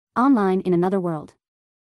Online in Another World.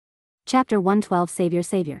 Chapter 112 Savior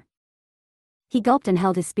Savior. He gulped and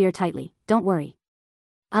held his spear tightly. Don't worry.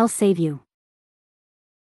 I'll save you.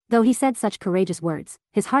 Though he said such courageous words,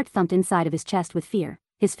 his heart thumped inside of his chest with fear,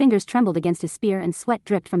 his fingers trembled against his spear and sweat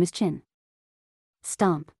dripped from his chin.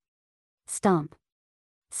 Stomp. Stomp.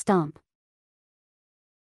 Stomp.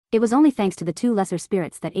 It was only thanks to the two lesser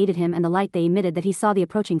spirits that aided him and the light they emitted that he saw the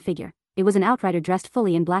approaching figure. It was an outrider dressed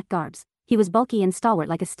fully in black garbs. He was bulky and stalwart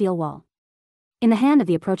like a steel wall. In the hand of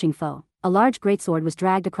the approaching foe, a large greatsword was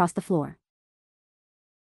dragged across the floor.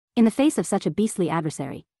 In the face of such a beastly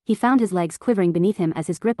adversary, he found his legs quivering beneath him as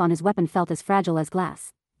his grip on his weapon felt as fragile as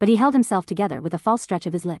glass, but he held himself together with a false stretch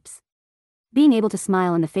of his lips. Being able to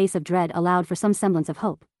smile in the face of dread allowed for some semblance of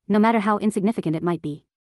hope, no matter how insignificant it might be.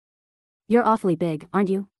 You're awfully big, aren't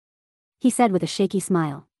you? He said with a shaky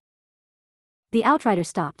smile. The outrider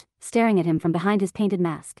stopped, staring at him from behind his painted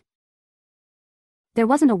mask. There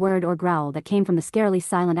wasn't a word or growl that came from the scarily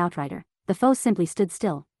silent outrider. The foe simply stood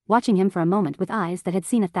still, watching him for a moment with eyes that had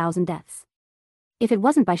seen 1,000 deaths. If it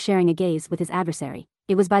wasn't by sharing a gaze with his adversary,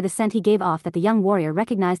 it was by the scent he gave off that the young warrior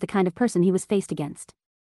recognized the kind of person he was faced against.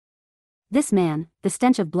 This man, the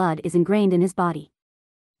stench of blood is ingrained in his body.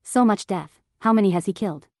 So much death, how many has he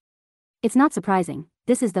killed? It's not surprising,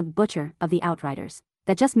 this is the butcher of the outriders.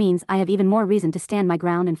 That just means I have even more reason to stand my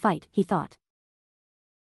ground and fight, he thought.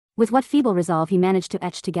 With what feeble resolve he managed to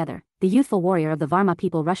etch together, the youthful warrior of the Varma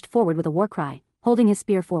people rushed forward with a war cry, holding his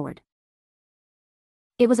spear forward.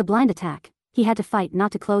 It was a blind attack. He had to fight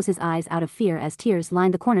not to close his eyes out of fear as tears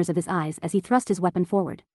lined the corners of his eyes as he thrust his weapon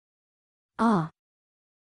forward. Ah!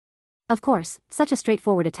 Of course, such a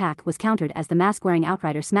straightforward attack was countered as the mask-wearing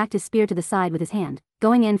outrider smacked his spear to the side with his hand,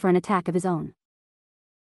 going in for an attack of his own.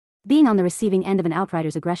 Being on the receiving end of an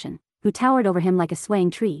outrider's aggression, who towered over him like a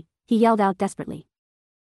swaying tree, he yelled out desperately.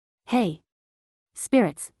 Hey!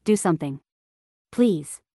 Spirits, do something.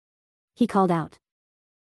 Please! He called out.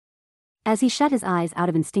 As he shut his eyes out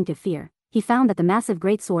of instinctive fear, he found that the massive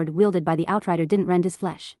greatsword wielded by the outrider didn't rend his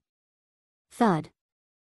flesh. Thud.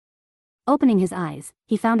 Opening his eyes,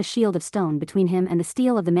 he found a shield of stone between him and the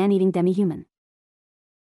steel of the man-eating demi-human.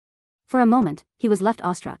 For a moment, he was left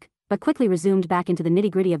awestruck, but quickly resumed back into the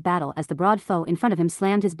nitty-gritty of battle as the broad foe in front of him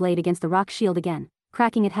slammed his blade against the rock shield again,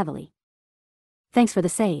 cracking it heavily. Thanks for the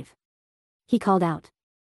save. He called out.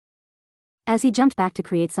 As he jumped back to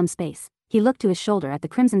create some space, he looked to his shoulder at the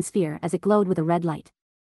crimson sphere as it glowed with a red light.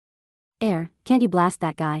 Can't you blast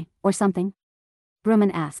that guy, or something?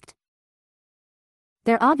 Bruman asked.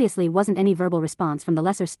 There obviously wasn't any verbal response from the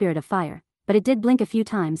lesser spirit of fire, but it did blink a few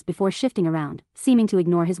times before shifting around, seeming to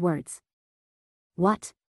ignore his words.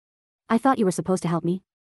 What? I thought you were supposed to help me.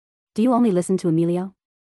 Do you only listen to Emilio?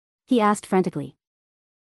 He asked frantically.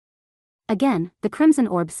 Again, the crimson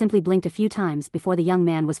orb simply blinked a few times before the young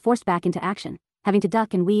man was forced back into action, having to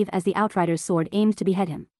duck and weave as the outrider's sword aimed to behead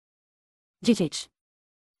him. Jichich.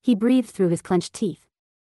 He breathed through his clenched teeth.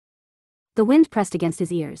 The wind pressed against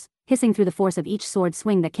his ears, hissing through the force of each sword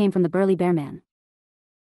swing that came from the burly bear man.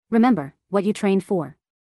 Remember, what you trained for.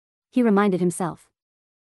 He reminded himself.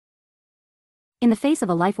 In the face of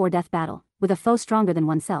a life-or-death battle, with a foe stronger than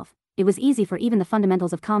oneself, it was easy for even the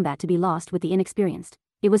fundamentals of combat to be lost with the inexperienced.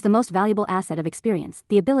 It was the most valuable asset of experience,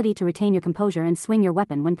 the ability to retain your composure and swing your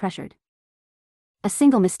weapon when pressured. A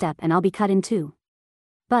single misstep and I'll be cut in two.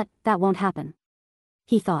 But, that won't happen.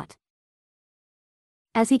 He thought.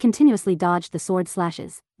 As he continuously dodged the sword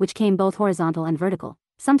slashes, which came both horizontal and vertical,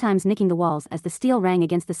 sometimes nicking the walls as the steel rang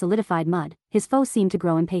against the solidified mud, his foe seemed to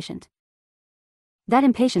grow impatient. That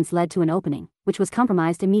impatience led to an opening, which was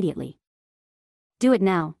compromised immediately. Do it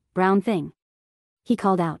now, brown thing. He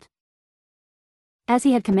called out. As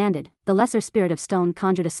he had commanded, the lesser spirit of stone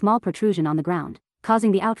conjured a small protrusion on the ground,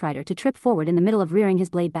 causing the outrider to trip forward in the middle of rearing his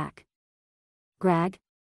blade back. Grag?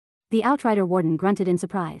 The outrider warden grunted in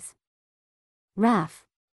surprise. Raph.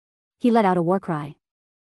 He let out a war cry.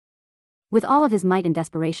 With all of his might and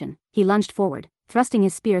desperation, he lunged forward, thrusting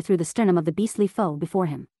his spear through the sternum of the beastly foe before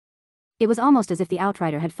him. It was almost as if the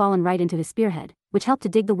outrider had fallen right into his spearhead, which helped to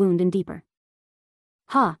dig the wound in deeper.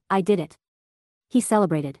 Ha, I did it. He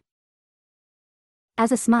celebrated.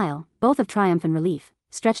 As a smile, both of triumph and relief,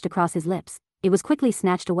 stretched across his lips, it was quickly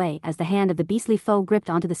snatched away as the hand of the beastly foe gripped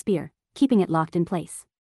onto the spear, keeping it locked in place.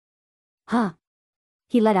 Huh.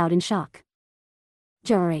 He let out in shock.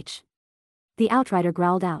 Jurh. The outrider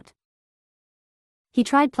growled out. He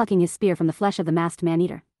tried plucking his spear from the flesh of the masked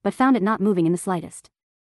man-eater, but found it not moving in the slightest.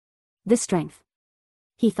 This strength.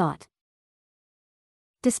 He thought.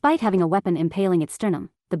 Despite having a weapon impaling its sternum,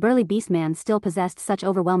 the burly beast man still possessed such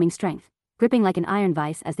overwhelming strength, gripping like an iron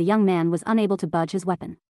vice as the young man was unable to budge his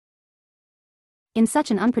weapon. In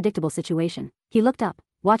such an unpredictable situation, he looked up,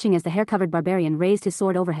 watching as the hair-covered barbarian raised his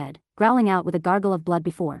sword overhead, growling out with a gargle of blood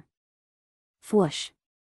before. Whoosh.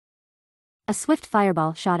 A swift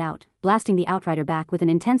fireball shot out, blasting the outrider back with an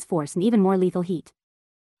intense force and even more lethal heat.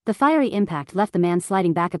 The fiery impact left the man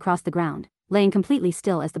sliding back across the ground, laying completely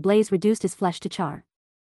still as the blaze reduced his flesh to char.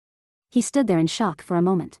 He stood there in shock for a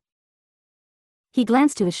moment. He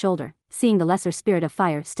glanced to his shoulder, seeing the lesser spirit of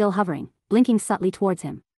fire still hovering, blinking subtly towards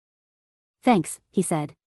him. "Thanks," he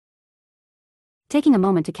said. Taking a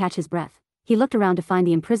moment to catch his breath, he looked around to find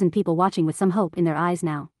the imprisoned people watching with some hope in their eyes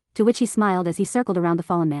now, to which he smiled as he circled around the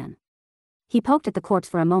fallen man. He poked at the corpse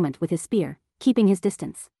for a moment with his spear, keeping his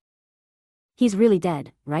distance. "He's really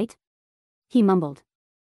dead, right?" he mumbled.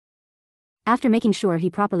 After making sure he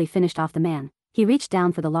properly finished off the man, he reached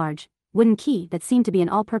down for the large, wooden key that seemed to be an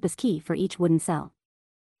all-purpose key for each wooden cell.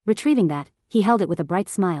 Retrieving that, he held it with a bright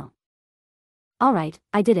smile. "All right,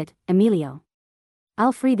 I did it, Emilio.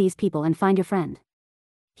 I'll free these people and find your friend,"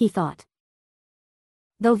 he thought.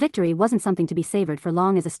 Though victory wasn't something to be savored for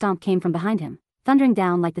long as a stomp came from behind him, thundering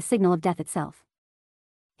down like the signal of death itself.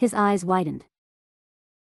 His eyes widened.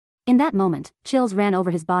 In that moment, chills ran over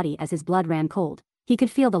his body as his blood ran cold. He could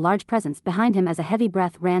feel the large presence behind him as a heavy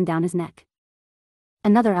breath ran down his neck.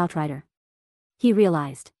 Another outrider. He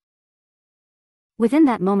realized. Within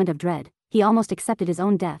that moment of dread, he almost accepted his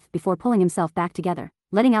own death before pulling himself back together,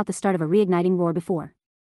 letting out the start of a reigniting roar before.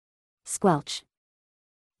 Squelch.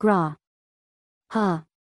 Gra. Ha.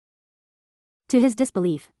 To his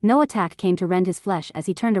disbelief, no attack came to rend his flesh as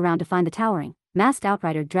he turned around to find the towering, masked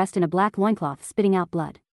outrider dressed in a black loincloth spitting out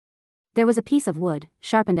blood. There was a piece of wood,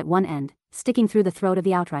 sharpened at one end, sticking through the throat of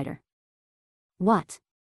the outrider. "What?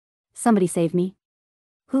 Somebody save me?"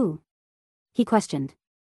 "Who?" he questioned.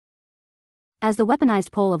 As the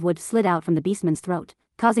weaponized pole of wood slid out from the beastman's throat,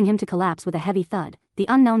 causing him to collapse with a heavy thud, the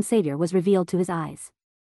unknown savior was revealed to his eyes.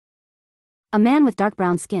 A man with dark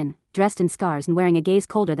brown skin, dressed in scars and wearing a gaze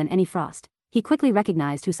colder than any frost. He quickly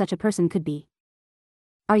recognized who such a person could be.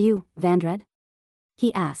 "Are you, Vandred?"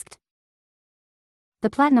 he asked. The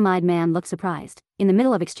platinum-eyed man looked surprised, in the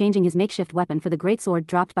middle of exchanging his makeshift weapon for the greatsword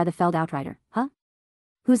dropped by the felled outrider. "Huh?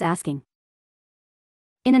 Who's asking?"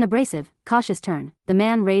 In an abrasive, cautious turn, the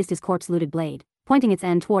man raised his corpse-looted blade, pointing its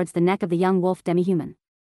end towards the neck of the young wolf demi-human.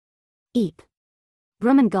 "Eep."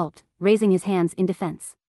 Brumman gulped, raising his hands in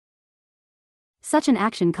defense. Such an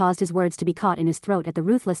action caused his words to be caught in his throat at the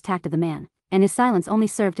ruthless tact of the man, and his silence only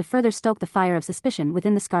served to further stoke the fire of suspicion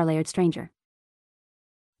within the scar-layered stranger.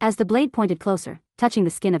 As the blade pointed closer, touching the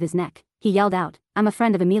skin of his neck, he yelled out, "I'm a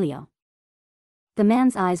friend of Emilio." The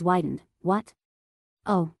man's eyes widened. "What?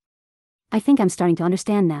 Oh. I think I'm starting to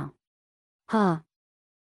understand now." Huh.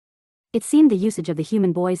 It seemed the usage of the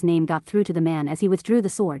human boy's name got through to the man as he withdrew the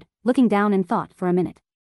sword, looking down in thought for a minute.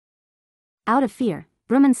 Out of fear,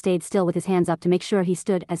 Brumman stayed still with his hands up to make sure he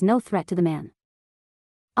stood as no threat to the man.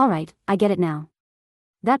 "All right, I get it now.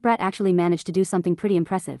 That brat actually managed to do something pretty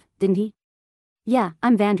impressive, didn't he?" "Yeah,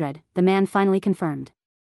 I'm Vandred," the man finally confirmed.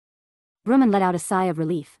 Brumman let out a sigh of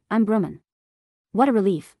relief. "I'm Brumman." "What a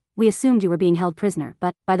relief. We assumed you were being held prisoner,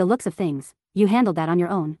 but, by the looks of things, you handled that on your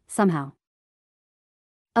own, somehow."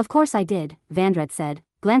 "Of course I did," Vandred said,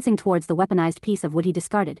 glancing towards the weaponized piece of wood he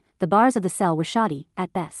discarded. "The bars of the cell were shoddy,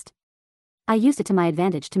 at best. I used it to my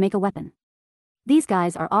advantage to make a weapon. These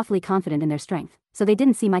guys are awfully confident in their strength, so they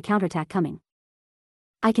didn't see my counterattack coming."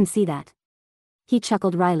 "I can see that." He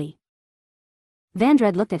chuckled wryly.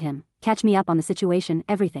 Vandred looked at him. "Catch me up on the situation,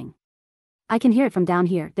 everything. I can hear it from down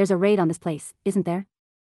here. There's a raid on this place, isn't there?"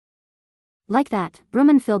 Like that,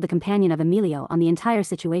 Brumman filled the companion of Emilio on the entire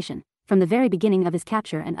situation, from the very beginning of his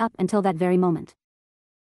capture and up until that very moment.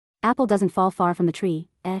 "Apple doesn't fall far from the tree,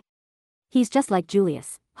 eh? He's just like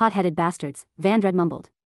Julius, hot-headed bastards," Vandred mumbled.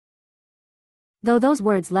 Though those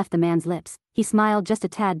words left the man's lips, he smiled just a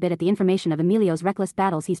tad bit at the information of Emilio's reckless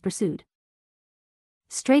battles he's pursued.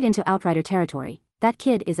 Straight into outrider territory, that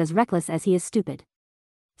kid is as reckless as he is stupid.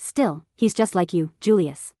 Still, he's just like you,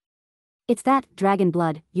 Julius. It's that dragon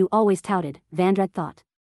blood you always touted, Vandred thought.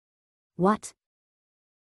 "What?"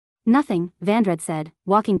 "Nothing," Vandred said,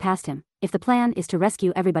 walking past him. "If the plan is to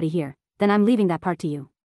rescue everybody here, then I'm leaving that part to you.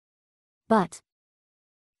 But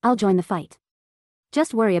I'll join the fight.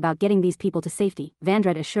 Just worry about getting these people to safety,"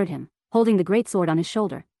 Vandred assured him, holding the greatsword on his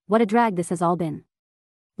shoulder. "What a drag this has all been.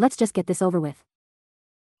 Let's just get this over with."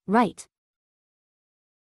 "Right."